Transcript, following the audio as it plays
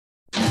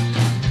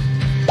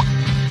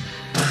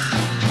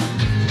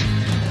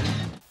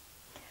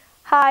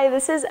Hi,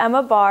 this is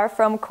Emma Barr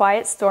from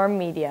Quiet Storm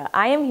Media.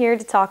 I am here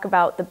to talk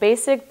about the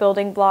basic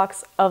building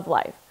blocks of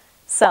life.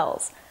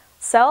 Cells.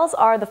 Cells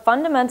are the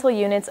fundamental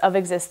units of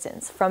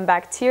existence. From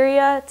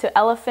bacteria to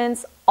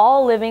elephants,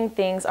 all living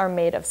things are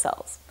made of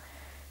cells.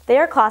 They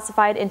are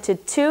classified into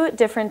two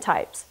different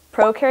types,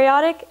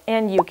 prokaryotic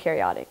and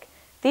eukaryotic.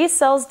 These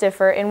cells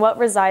differ in what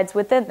resides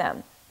within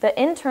them. The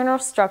internal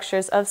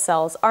structures of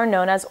cells are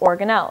known as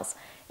organelles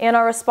and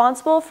are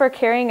responsible for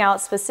carrying out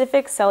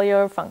specific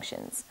cellular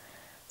functions.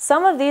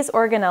 Some of these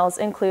organelles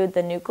include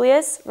the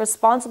nucleus,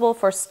 responsible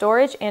for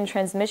storage and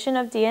transmission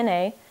of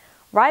DNA,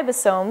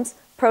 ribosomes,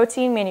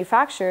 protein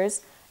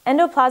manufacturers,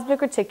 endoplasmic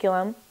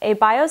reticulum, a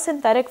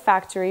biosynthetic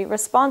factory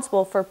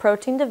responsible for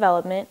protein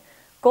development,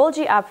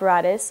 Golgi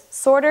apparatus,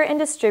 sorter and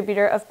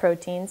distributor of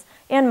proteins,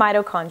 and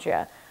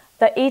mitochondria,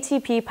 the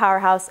ATP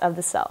powerhouse of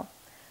the cell.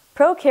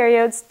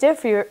 Prokaryotes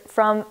differ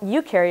from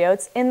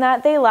eukaryotes in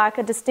that they lack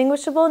a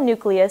distinguishable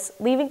nucleus,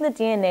 leaving the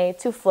DNA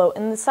to float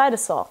in the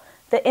cytosol,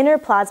 the inner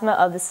plasma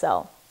of the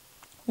cell.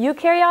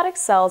 Eukaryotic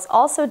cells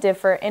also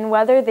differ in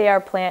whether they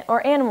are plant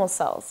or animal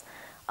cells.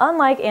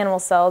 Unlike animal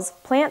cells,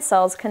 plant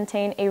cells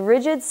contain a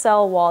rigid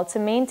cell wall to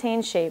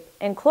maintain shape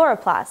and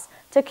chloroplasts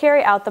to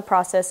carry out the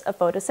process of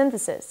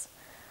photosynthesis.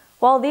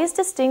 While these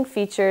distinct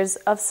features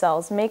of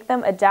cells make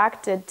them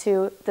adapted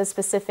to the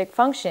specific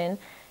function,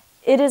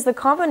 it is the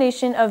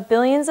combination of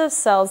billions of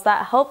cells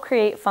that help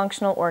create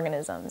functional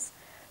organisms.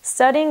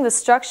 Studying the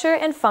structure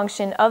and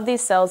function of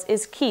these cells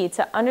is key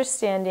to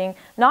understanding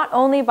not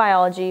only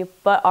biology,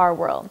 but our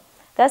world.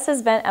 This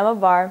has been Emma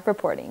Barr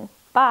reporting.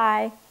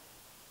 Bye!